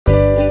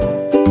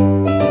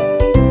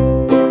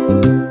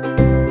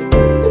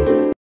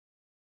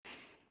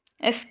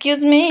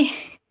Excuse me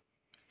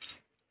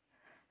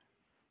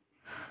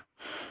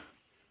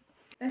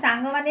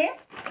सांग माने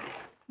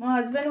मो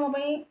हस्बैंड मो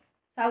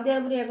साउदी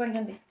अरब या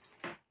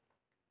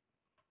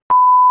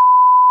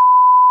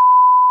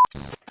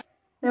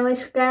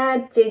नमस्कार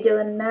जय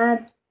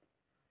जगन्नाथ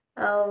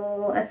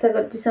आशा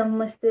कर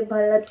समस्ते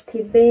भल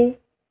थे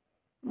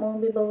मु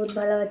भी बहुत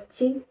भल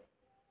अच्छी।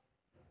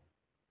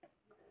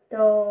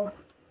 तो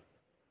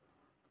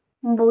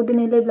बहुत दिन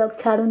हेल्ले ब्लॉग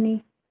छाड़ूनी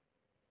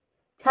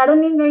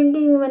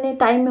कहीं माने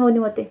टाइम होनी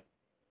मते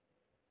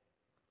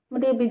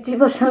मुझे बिजी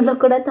पर्सन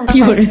लोकड़ा तो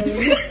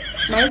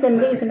नहीं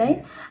सेमती किसी नहीं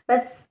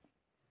बस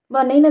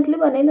बनई नथली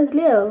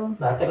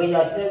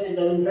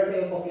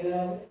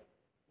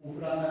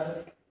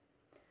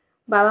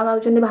बाबा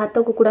मागुंट भात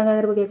कुकुड़ा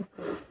गाँव पके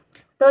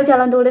तो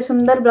चलते गोटे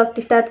सुंदर ब्लॉग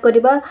टी स्टार्ट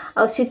करवा।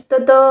 आ शीत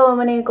तो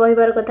माने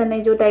कहबार कथा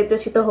नहीं जो टाइप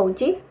शीत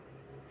होची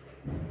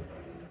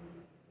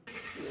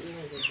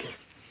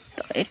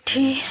तो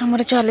एठी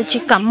हमर चलुची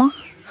काम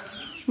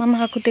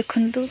मामा को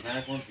देखंतु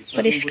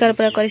परिष्कार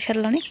पूरा कर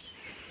सारलानी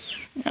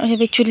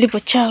अबे चुल्ली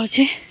पोछा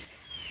होचे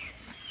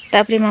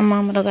तापरे मामा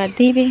हमर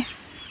गाधीबे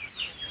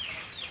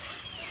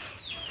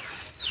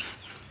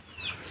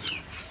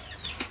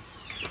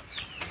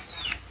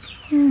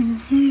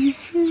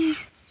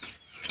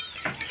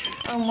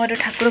मोर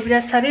ठाकुर पूजा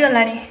सरी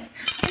गलानी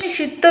माने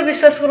शीत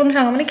विश्वास करूँ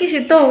सांग माने कि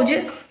शीत होउजे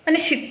माने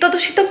शीत तो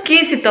शीत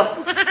कि शीत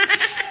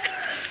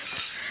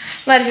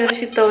भारी जोर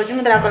शीत होउजे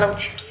मत राग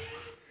लगुच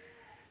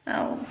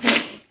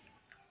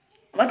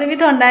मत भी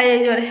ठंडा है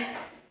जोरे।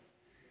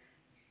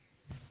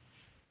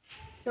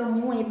 तो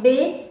मुझे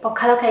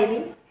पखाड़ खाइबी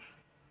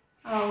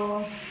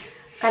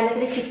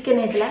काले चिकेन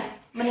होता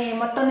माने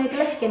मटन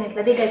होता चिकेन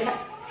होता दुईटा था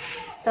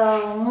तो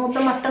मु तो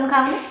मटन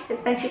खाऊनी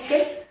से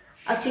चिकेन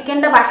आ चिकेन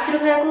टा बासी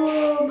खाया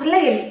भल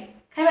लगे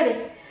खाइबारे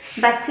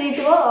बासी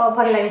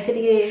भल लगे से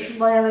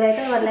बड़ा बड़ा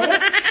तो भल लगे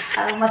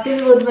मत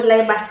भी बहुत भल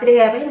लगे बासी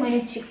खाया मुझे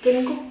चिकेन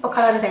को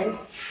पखाड़ खाइबी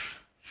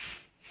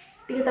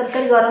टी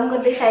तरकारी गरम कर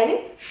खाइबी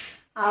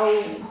आउ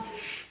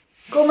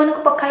कौ मन को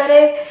पखाड़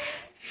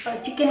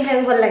चिकेन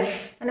खाया भल लगे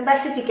मैंने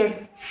बासी चिकेन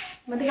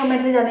मत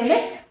कमेंट में जनइले।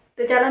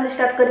 तो चलो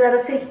स्टार्ट करवा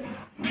रोसे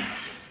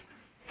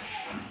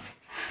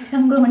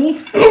मणि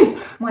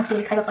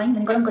मुझे खावाई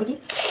मैंने गरम करके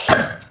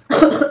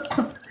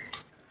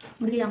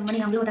मणि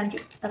आमलेट आनी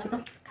सहित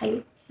खाइबे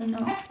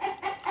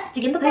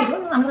चिकेन तो खाइबो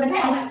आमलेट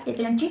आनी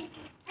खाइबे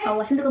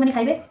आसन तो मैंने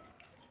खाइबे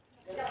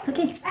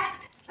ओके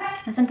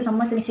आसन तो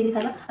समस्त मिसिक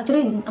खाइबा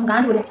एक्चुअली हम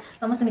गाँव बोले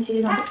समस्त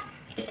मिसिक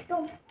खाते तो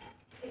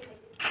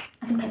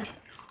आसन खाइबा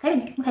खाइबे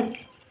मैं खाइबी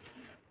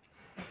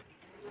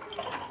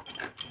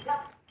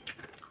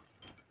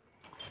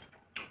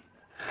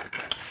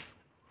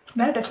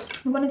very टेस्ट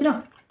मैं बनी ना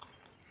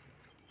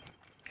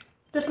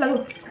टेस्ट लागो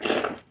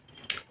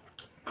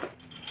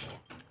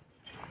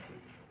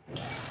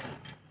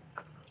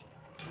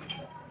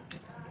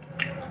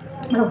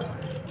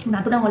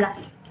नातुटा गला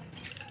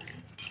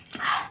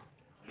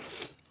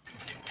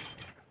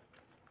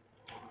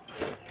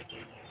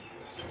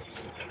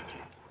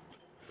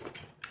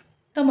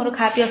तो मोर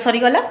खा पी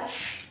सरीगला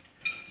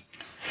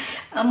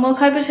मो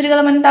खा पी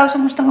सरीगला मैंने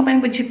समस्त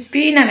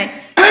बुझी ना नहीं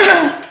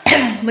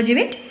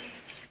बुझी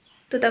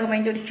तो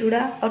जो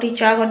चूड़ा और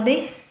चा करदे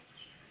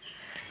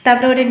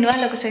तापर गोटे नुआ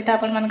लोक सहित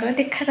आपण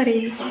देखा करी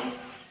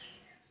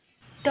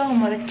तो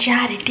मोर चा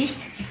रेडी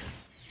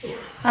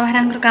आ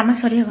भाड़ा काम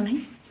सरी हो नहीं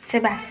से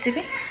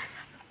बासबे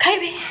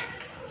खाइबे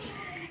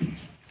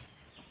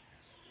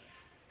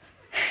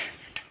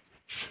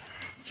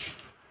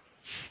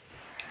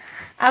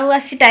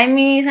आसी टाइम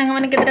सांग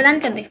मैंने केतटा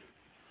जानते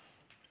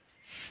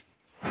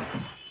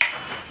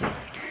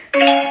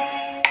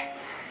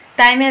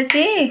टाइम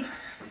आसी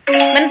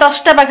मैंने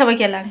 10टा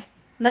पाखापाखि है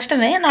 10टा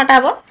नहीं 9टा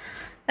हम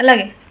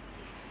लगे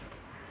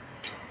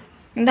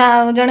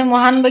जड़े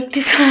महान व्यक्ति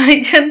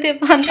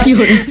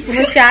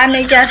मुझे चा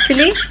नहीं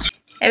आसली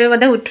एवं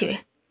बोधे उठे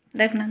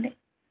देखना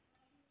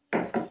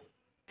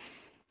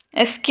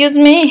एक्सक्यूज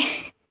मी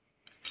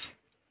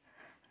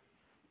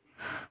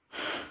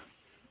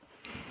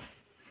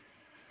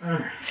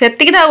से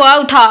था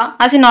उठा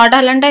आसी 9टा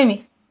है टाइम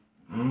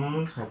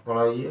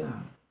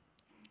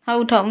हाँ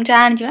उठ मुझे चा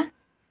आनी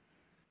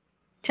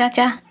चा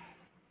चा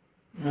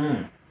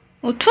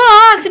उठ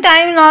आसी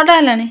टाइम 9टा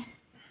है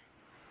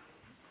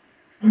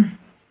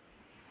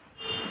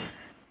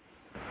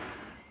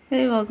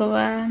हे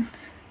भगवान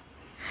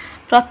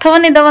प्रथम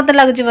निद मत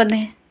लगुच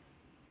बोधे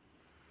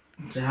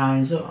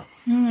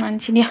आनी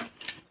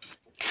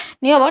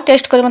नि हम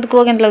टेस्ट कर मत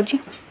कह के लगुच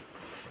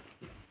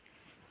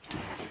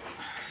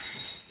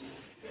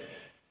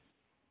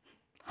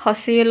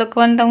हसवे लोक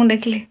मैंने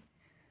देखले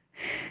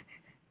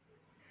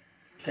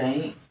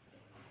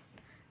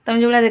तुम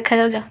जो भाया देखा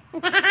जाऊ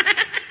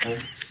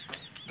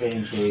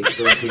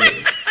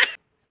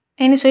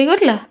शोई कर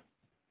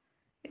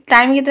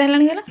टाइम के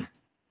गला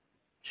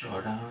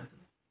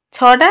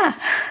 6टा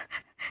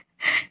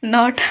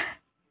 9टा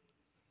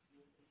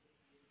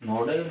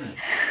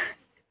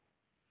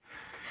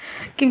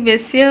कि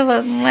बेसी हम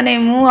माने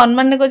मु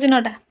अनुमान कहूँ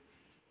 9टा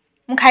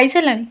मु खाई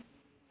सारा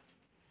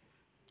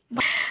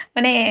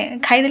माने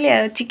खाइदेली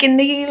चिकेन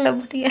देखिए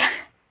लोभ टिके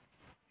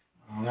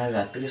मैं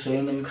रात्रि सोई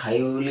तुम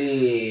खाइब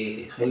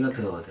बोली सोई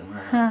नथिबो बोते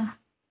हाँ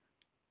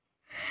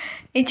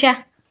इच्छा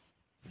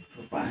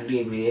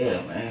पानी पिए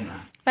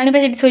ना पानी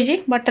पे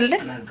थोड़ी बटल रे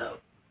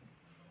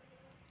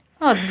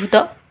अद्भुत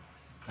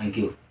थैंक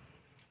यू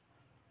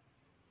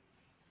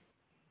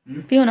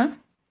पियो ना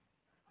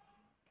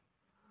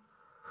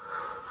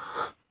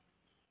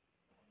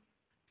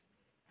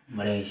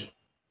बढ़िया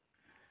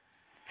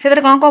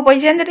से कौन कौन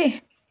पैसा जानते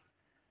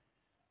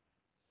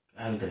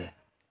भितर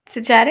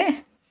से चारे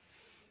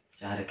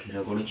चारे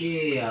क्षीर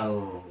पड़ुची आउ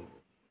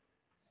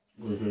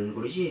गुजर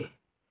पड़ुची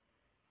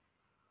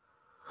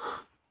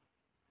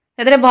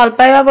से भल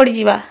पाइबा पड़ी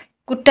जीवा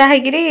कुटा है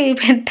कि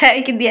फेंटा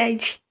है कि दिया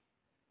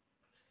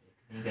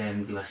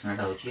एमती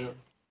बासनाटा होची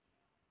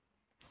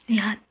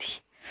निहाती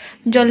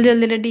जल्दी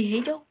जल्दी रेडी हो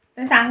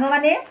जाओ सांग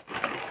माने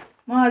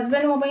मो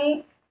हस्बैंड मो पई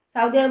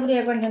साउदी अरब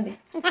रे करछंती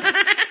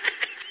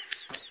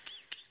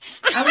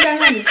अब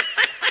जानली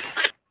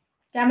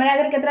कैमरा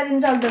आगे केतरा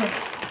दिन चल दे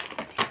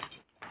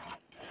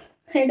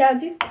एटा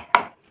होची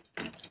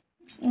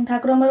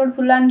ठाकुर गोटे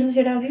फुल आनी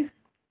से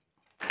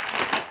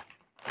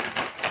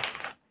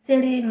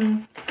सेठी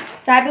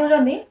चा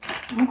पिउछंती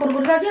मु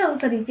कुरकुरे खाऊँ आ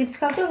सरी चिप्स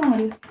खाऊँ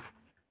कौन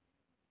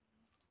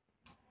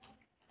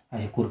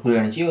कर कुरकुरी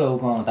आनी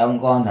कौन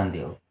कौन था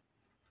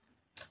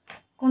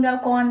कौन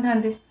कौन था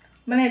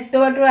मैंने एत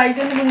बाट आई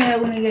पुणी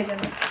नहीं जाइए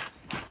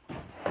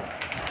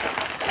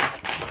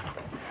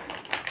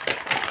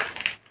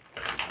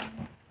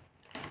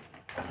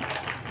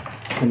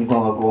तुम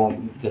कौन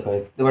देख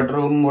एत बाटर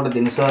गोटे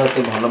जिन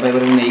भल पाइब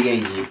नहीं गई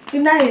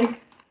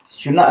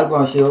चुना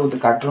कौन सी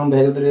कार्टून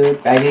बैग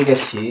पैक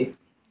आसमी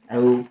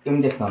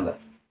देखता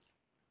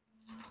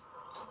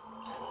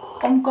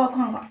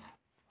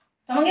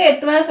तुमके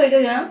एत मैं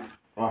सही जा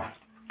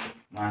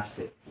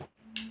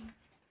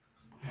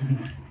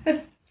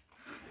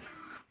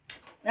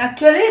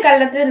एक्चुअली कल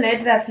रात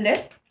लेट आसले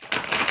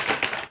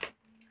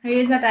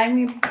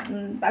टाइम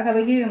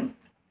पाखापाखि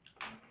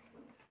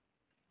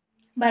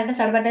 12टा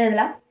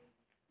 12:30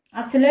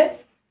 आसले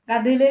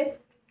गाधेले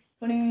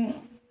पुणी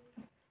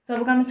सब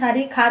काम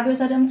सारी खा पी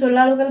सारी हम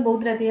चोला बेलू कल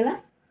बहुत राति है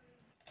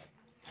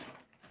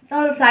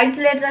तो फ्लाइट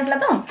लेट आसला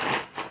तो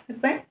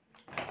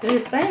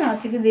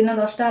आसिक दिन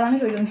 10टा है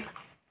शोन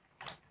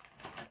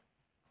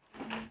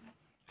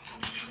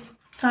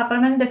आपण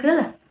मैंने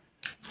देखले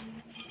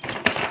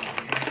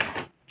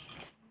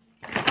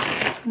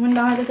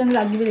मुझे कहीं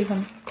लगे देख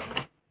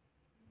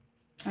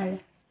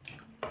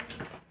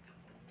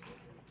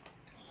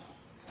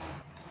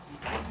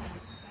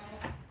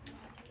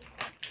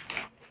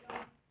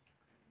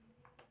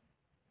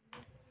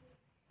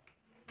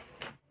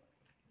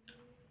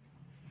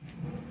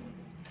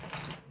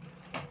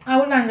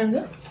आउ नांदे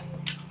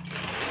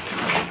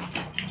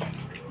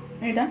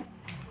एटा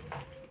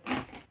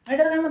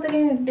एटा का मत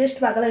टेस्ट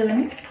बाग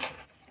लगलानी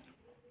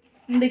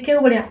देखिए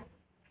बढ़िया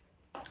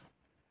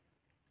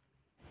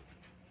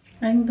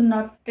आई तो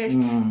नॉट टेस्ट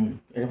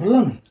ए भल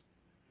लागनी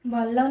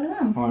भल लागनी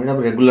हां एटा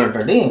रेगुलर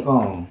टाडी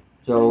कोन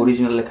जो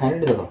ओरिजिनल लिखा है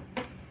देखो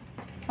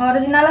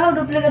ओरिजिनल हो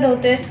डुप्लीकेट हो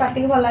टेस्ट पार्टी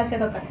के भल आसे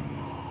दरकार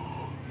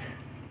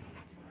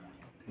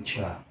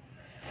अच्छा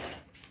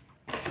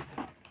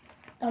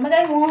तुम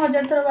कहीं मुँह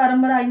 1000 थर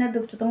बारंबार आईना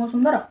देखु तुम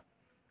सुंदर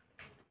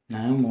ना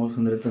मो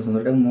सुंदर तो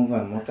सुंदर मो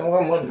मत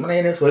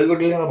माने सोई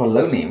गुटली भल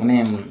लगनी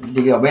माने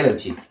टिके अबेल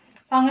अछि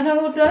संगे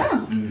संगे उठलो ना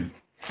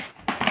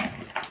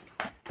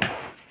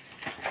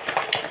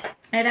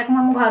एटा को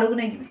हम घर को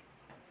नहीं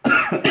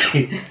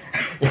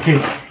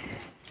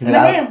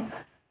जीबे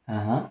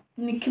हां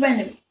निखि पाई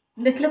नेबी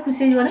देखले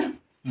खुशी हो ना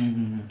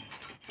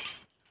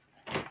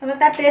अब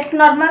ता टेस्ट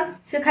नॉर्मल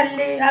से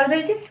खाली आलू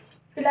रही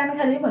पिलान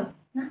खाली भल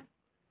ना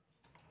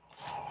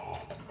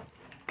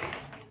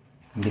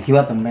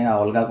देखिबा तुमने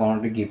अलगा कोन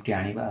गिफ्ट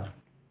आनीबा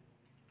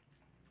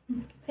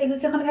से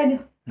गुस्से खन खाइ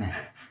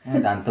दियो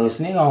दांत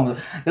उसने कौन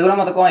देखो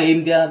मत कौन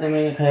एमतिया तुम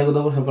खाया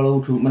दब सका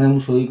उठू मैंने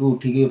शोई को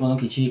उठिक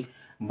किसी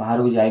बाहर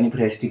को जाइनी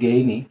फ्रेश टी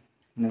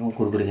मैंने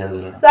कुरकुरे खाई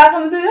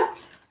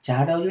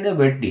चाटा हूँ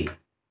बेड टी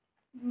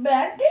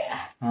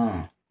हाँ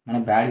मैंने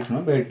बैड शुण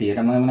बेड टी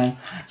मैंने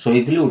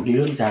शोई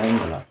उठिल चाटा ही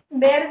गला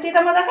बेड टी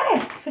तुम दरकार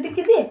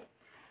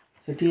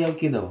सेठी आउ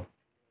कि दब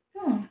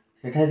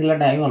सेठा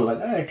टाइम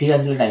अलग एठी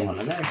आसले टाइम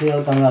अलग एठी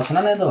तुम अच्छ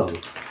ना नहीं दबा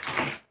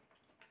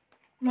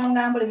मो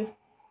गाँ पड़े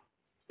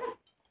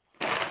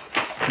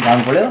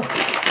गाँव पड़े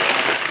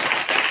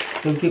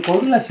तुम किए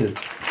कौन आस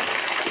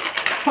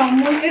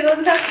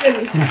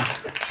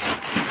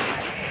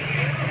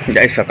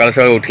सकाल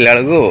सकाल उठला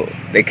बेलू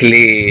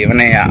देखली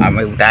माने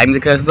टाइम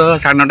देखला तो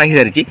 9:30 ही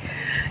सारी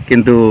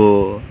किंतु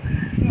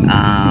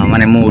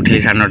माने मु उठली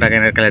 9:30 कहीं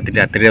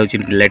रात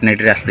लेट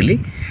नाइट आसती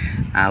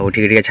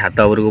उठिक छात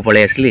उपर को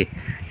पलि आसली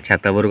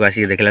छात उपर को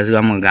आसिक देखला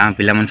आम गाँ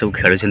पिला सब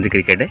खेलुं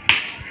क्रिकेट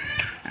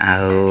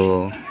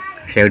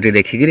आउट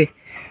देखिक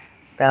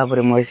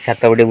तापर मुझे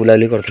छात गोटे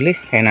बुलाबुली करी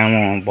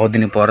कहीं बहुत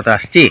दिन पर तो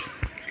आसी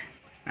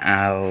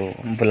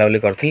बुलाबुली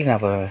करी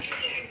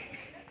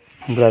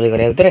बुलाबुली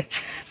करा भितर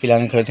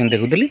पिलाने खेल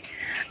देखुली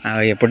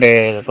आएपटे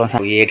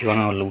कौन ये कौन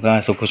लुगा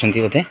सुखुंट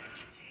बोधे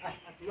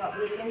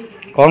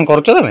कौन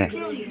करुच तुम?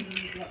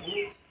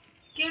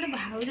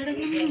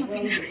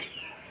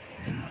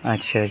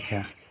 अच्छा अच्छा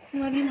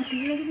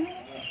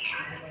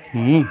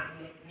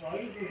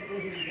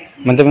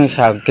मैं तुम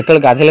केत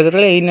गाधेल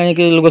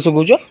के लुगा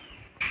सुखुच?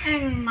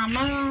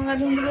 मामा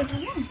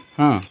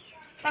हाँ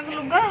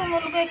लुगा मो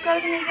लुगा एक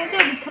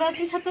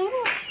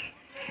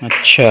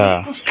अच्छा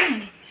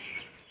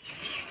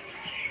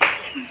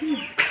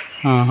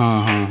हाँ हाँ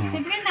हाँ हाँ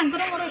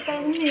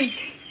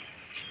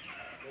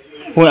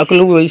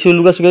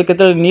लुगा सुख के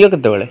नियो के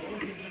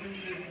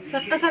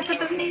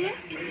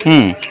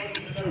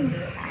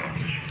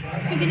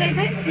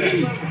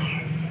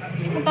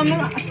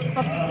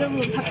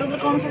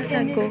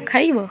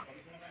खाइब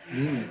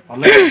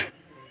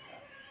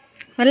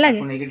भल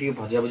लगे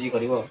भजा भुजी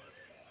कर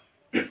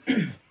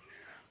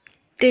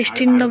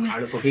टेस्टी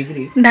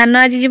धान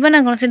आज जीव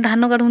ना कौन से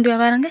धान काढ़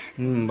बाबा रंगे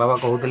बाबा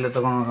कहते तो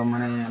कौन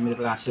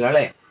मैंने आसला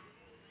बेले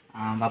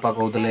बापा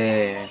कहते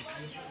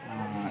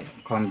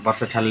वर्ष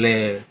छाड़े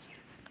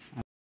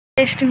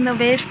टेस्टिंग द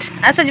बेस्ट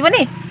आस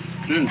जीवनी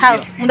थाओ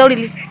मु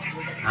दौड़िली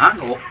हाँ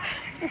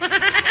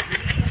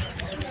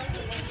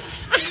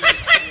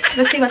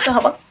रोषेई बास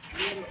हम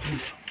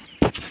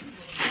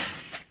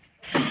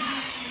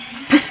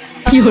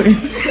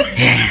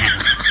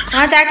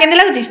हाँ चा के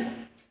लगुच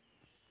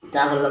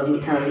चा भल लगे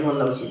मीठा लगे भल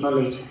लगे भल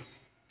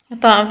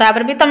तो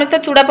तापर भी तुम तो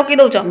चूड़ा पकई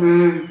दौच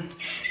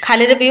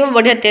खाली रे पीब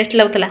बढ़िया टेस्ट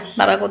लगुला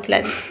बाबा कहला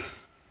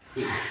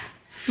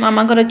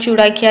मामा घर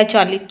चूड़ा खिया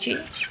चली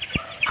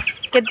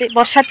केते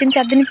वर्षा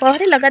 3-4 दिन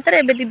पहरे लगातार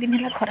एबे 2 दिन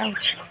है खरा हो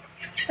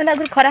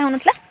आगे खरा हो ना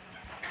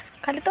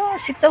खाली तो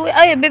शीत हुए आ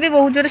एबे भी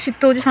बहुत जोर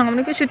शीत हो सांग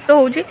मैंने शीत हो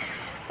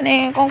मैंने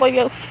कौन कह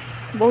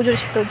बहुत जोर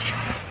शीत हो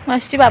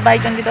आसी बाबा आई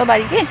तो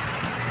बाड़ी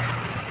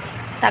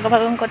शाग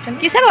फाग कर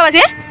कि शाग बाबा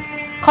सी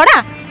खड़ा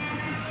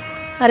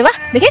अरे वाह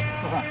देखी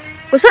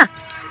कुसुमा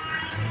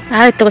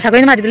आ एतक शाग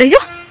मारिदेले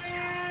हो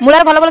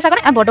मूलार भल भल शाग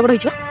ना बड़ बड़ हो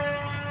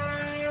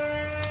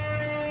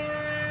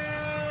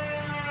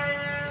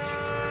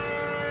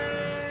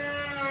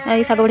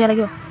ये शाग बढ़िया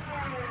लगे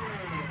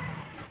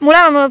मूला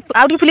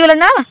आउट फुलीगला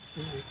ना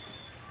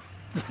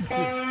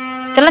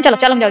चल ना चलो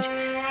चल जाऊँ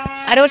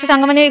अरे वर्ष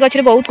सांग मैंने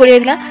गचर बहुत कोड़ी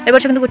होता ए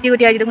वर्ष गोटे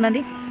गोटे आज देखुना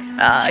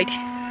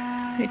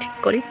ये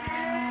कोड़ी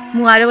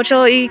मु आर वर्ष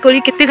ये कोड़ी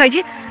केते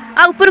खाई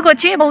ऊपर को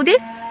अच्छे बहुत ही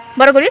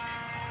बड़ कोड़ी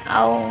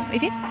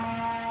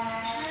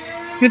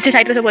आठ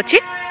साइड सब अच्छी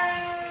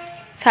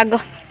शाग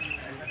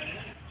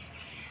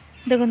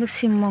देखो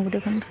सीम को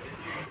देखो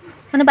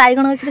मैंने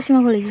बैगण गचर सीम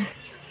फल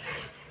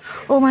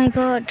ओ माय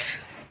गॉड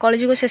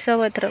कलजुग शेष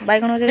हम एथर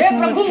बैगण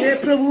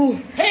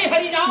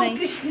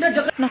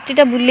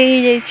नटीटा बुले ही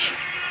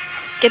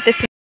जाते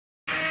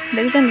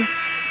देखुं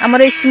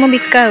आमर ये सीम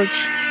बिका हो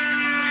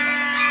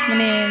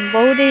माने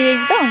बहुत ही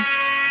तो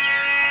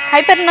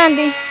खाई पार ना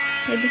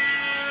देखुन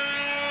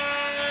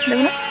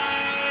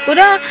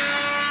पूरा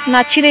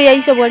नाची दे जा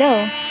सब आड़े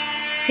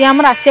सी आम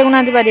आसिया ना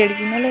बारी आड़े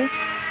ना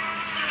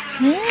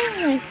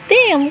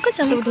अमुक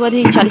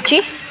धुआधुई चलती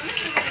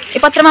ए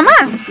पत्र मामा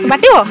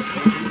बाटो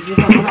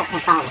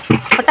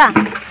फटा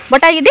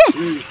बटा ये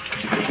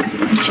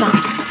अच्छा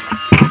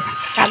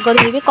शाग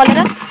देवी कलर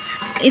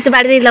इस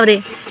बाड़ी दे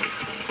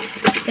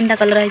 3टा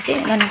कलर है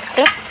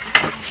धनिया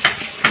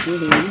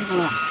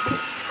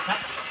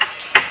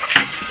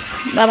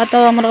बाबा तो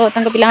आमर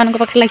पिला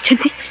पाखे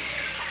लगे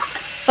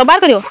सब बाहर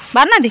कर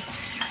बाहर ना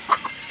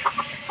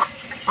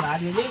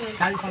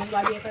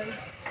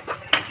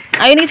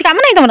आई किसी काम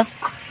नहीं तुम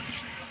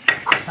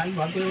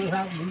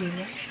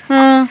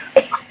हाँ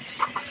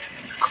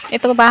ये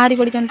तो बाहरी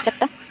पड़ी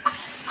 4टा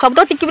सब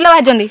तो टिकी पिला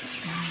बाहर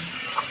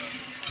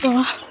तो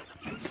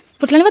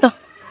फुटलानी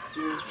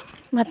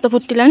भात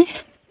फुटला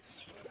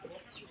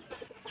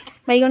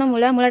बैगण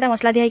मूला मूलाटा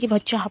मसला दिखाई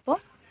भजा हम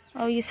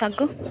और ये शाग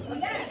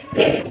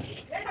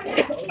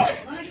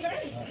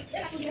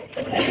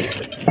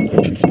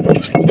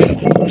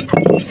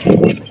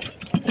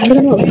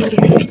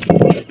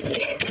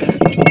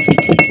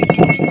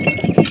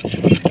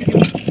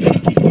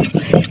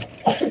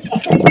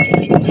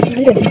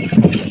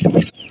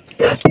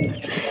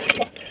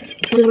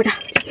बेटा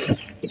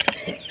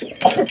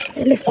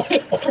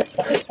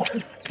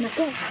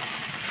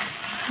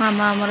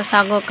मामा आमर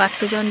शाग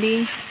काटुचंदी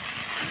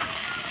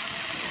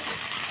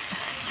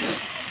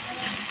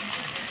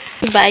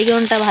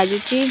बैगणटा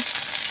भाजुची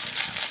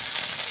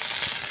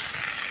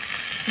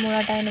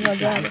मूलाटा इन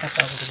भजा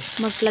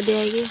मसला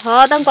दिखाई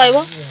हाँ तक कह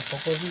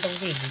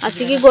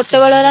आसिक गोटे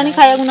बेल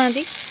खाया ना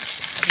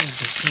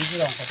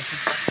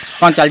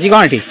कौन चलती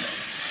कौन ये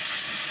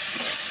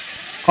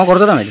कौन कर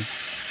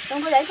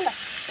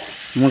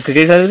मुझे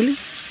खाई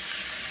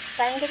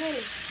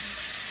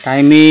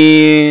टाइम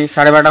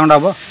 12:30 खंड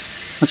हम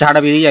मुझे चाटा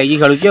पी जाइए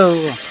खेलुची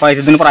एत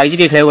दिन पर आई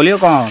खेल बोली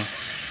कौन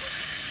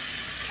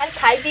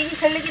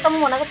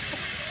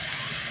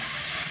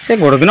से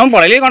गोटे दिन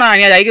पलैली कौन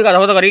आनिया जाइए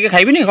गाधुद करके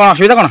खाइबी कौन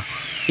असुविधा कौन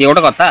ये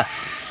गोटे कथा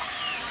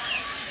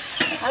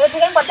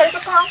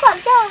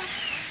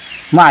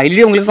ମୁଁ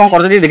ଆଇଲି ମୁଁ କ'ଣ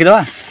କରୁଛ ଟିକେ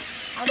ଦେଖିଦେବା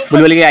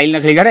ବୁଲି ବୁଲିକି ଆଇଲି ନା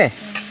ଖେଳି ଗାଡ଼େ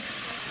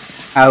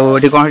ଆଉ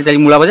ଏଠି କ'ଣ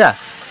ଚାଲିଛି ମୂଳା ଭଜା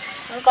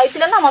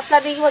କହିଥିଲ ନା ମସଲା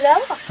ଦେଇକି ଭଜା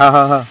ହବ ହଁ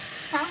ହଁ ହଁ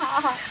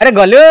ଆରେ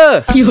ଗଲୁ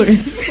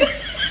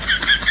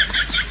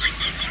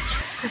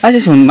ଆଚ୍ଛା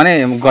ଶୁଣ ମାନେ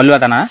ଗଲୁଆ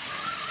ତା ନା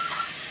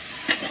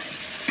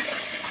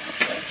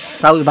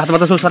ଆଉ ଭାତ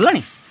ଭାତ ସବୁ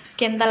ସରିଲାଣି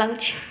କେନ୍ତା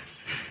ଲାଗୁଛି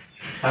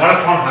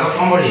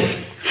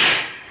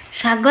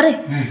ଶାଗରେ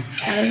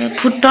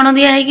ଫୁଟଣ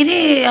ଦିଆ ହେଇକିରି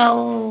ଆଉ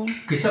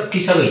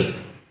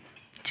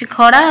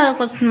ଖଡ଼ା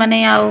ମାନେ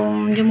ଆଉ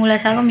ଯେଉଁ ମୂଳା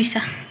ଶାଗ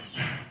ମିଶା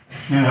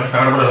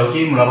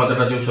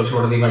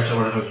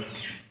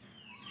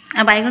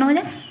ଆଉ ବାଇଗଣ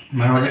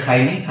ଭଜା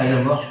ଖାଇନି ଖାଇଲେ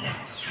ହବ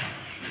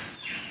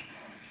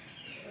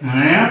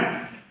ମାନେ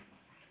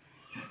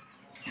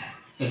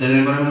ଏତେ ଦିନ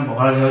ପରେ ମୁଁ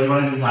ପଖାଳ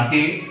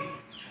ଶାନ୍ତି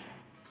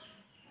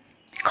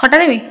ଖଟା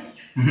ଦେବି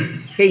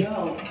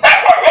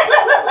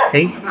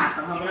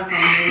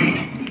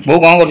ବୋଉ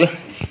କ'ଣ କରୁଛ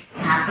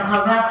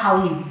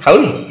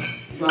ଖାଉନି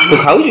ତୁ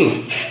ଖାଉଛୁ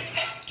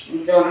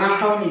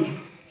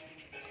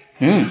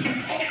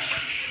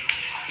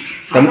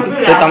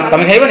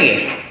ତମେ ଖାଇବନି କି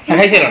ନା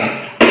ଖାଇସାରିଲ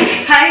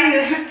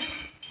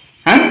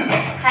हाँ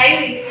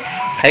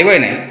खाइब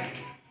ना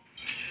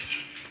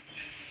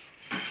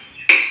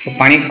तो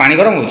पानी पानी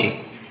गर्म हो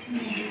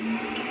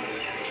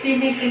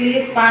पीने के लिए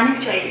पानी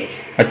चाहिए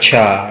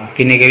अच्छा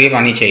पीने के लिए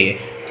पानी चाहिए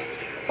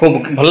को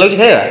भल लगे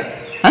खाଇବା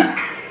हाँ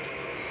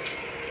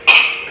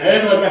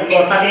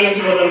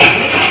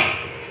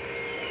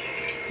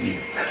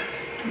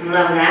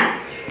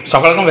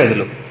सकाल कौन खाई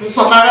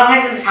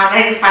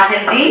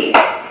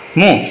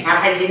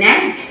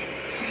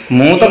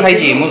मु तो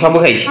खाई मु सब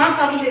खाई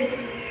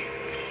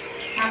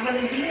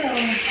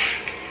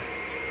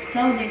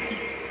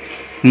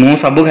मु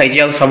सब खाई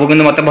सब कि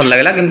मत भल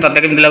लगे कि ते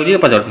कमी लगे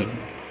पचार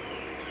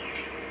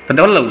ते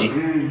भल लगे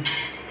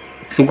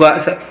सुखुआ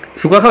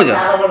सुखुआ खाऊ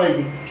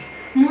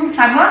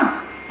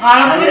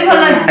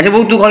अच्छा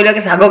बहुत तू कहला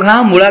कि शाग खा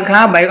मूला खा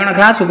बैगण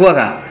खा सुखुआ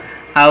खा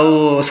आउ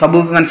सब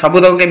मान सब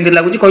तक केमती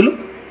लगुच कहलु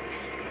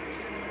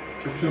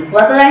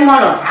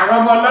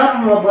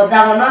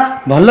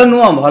भल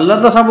नुह भल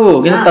तो सब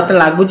कि ते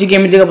लगुच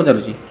केमी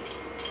पचारूँ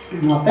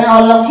मत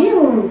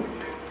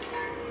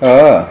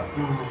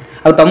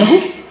तुमको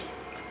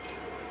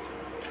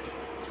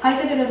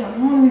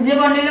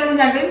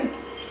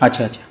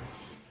अच्छा अच्छा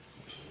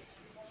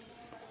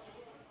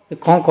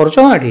कौन कर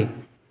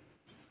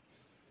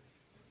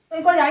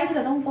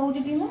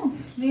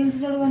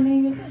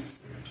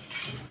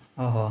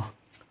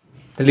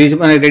रील्स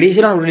मैंने रेडी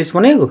रील्स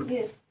बन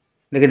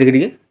देखे देखे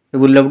टे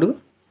बुल लुक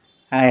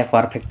हाँ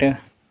परफेक्ट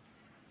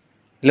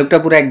लुकटा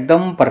पूरा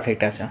एकदम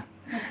परफेक्ट अच्छा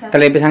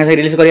ताले सागे सागे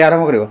रील्स कर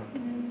आरम्भ कर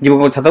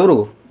जीव छात उपरक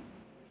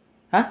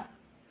हाँ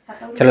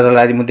चलो चलो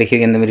आज मुझे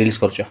देखिए तुम रील्स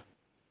कर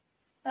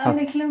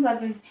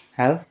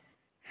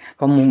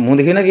मुझे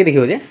देखिए ना किए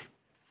देखिए जे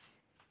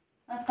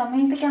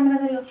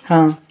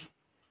हाँ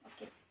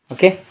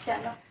ओके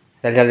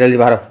चल चल जल्दी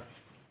बाहर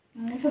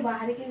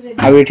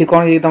आठी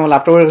कौन तुम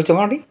लैपटॉप रखी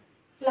कौन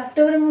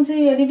लैपटॉप रे मुझे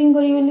एडिटिंग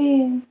करी बोली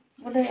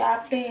गोटे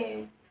ऐप टे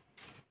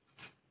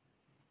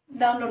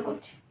डाउनलोड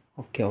करछि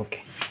ओके ओके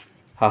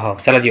हाँ हाँ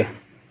चलो जी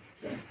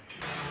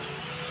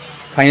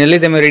फाइनली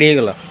तुम रेडी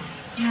हो गला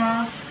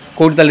हां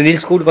कोड तले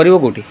रील्स कोड करिवो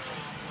कोठी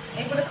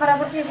एपटे खराब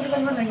पड़छि एपटे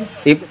करबा लागि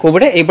ए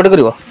कोबडे एपटे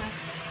करिवो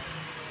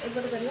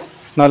एपटे करिया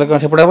नले कोन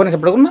सेपटे होबनी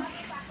सेपटे करना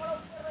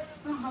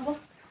हां हबो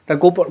त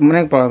को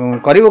माने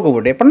करिवो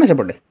कोबडे एपटे ना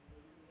सेपटे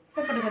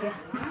सेपटे करिया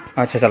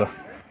अच्छा चलो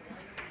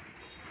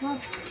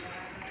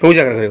कौ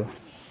जगह कर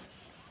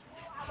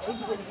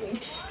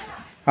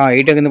हाँ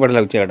यहाँ कि बढ़िया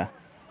लगुच एटा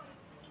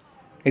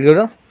ये कर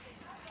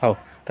हाँ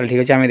तो ठीक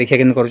अच्छे आम देखिए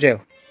कि करुचे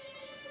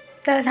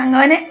तो सांग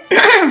मैंने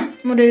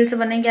मु रील्स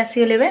बनई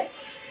आसीगले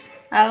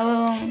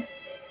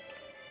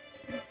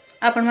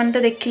आपण मैंने तो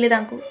देखिले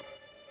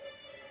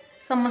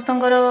समस्त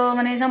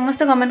माने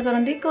समस्त कमेंट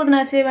करती कौन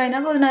आसवे भाईना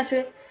कौन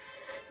आसवे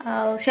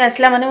सी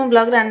आसला माने मु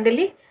ब्लॉग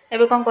रांधिदेली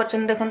एबे कौन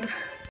कर देखु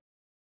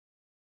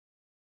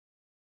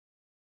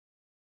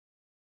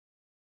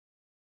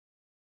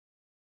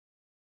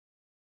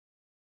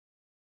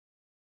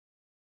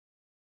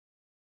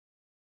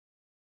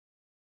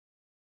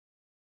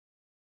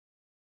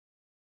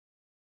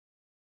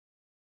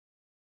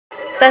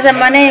तो से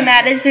माने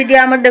मैरिज वीडियो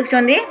आम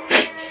देखुं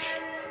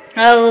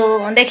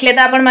देखले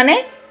तो आपण मैंने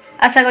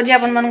आशा कर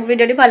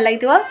वीडियो भल लगी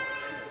तो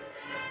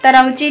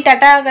रही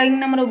टाटा कहीं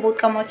मोर बहुत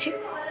कम अच्छी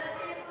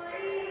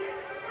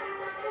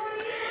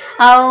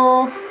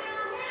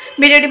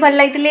वीडियो भल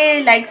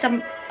लगी लाइक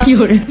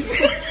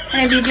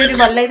वीडियो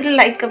भल लगी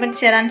like comment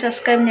share and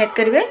subscribe नियत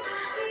करेंगे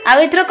आउ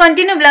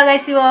कंटिन्यू ब्लॉग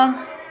आसो।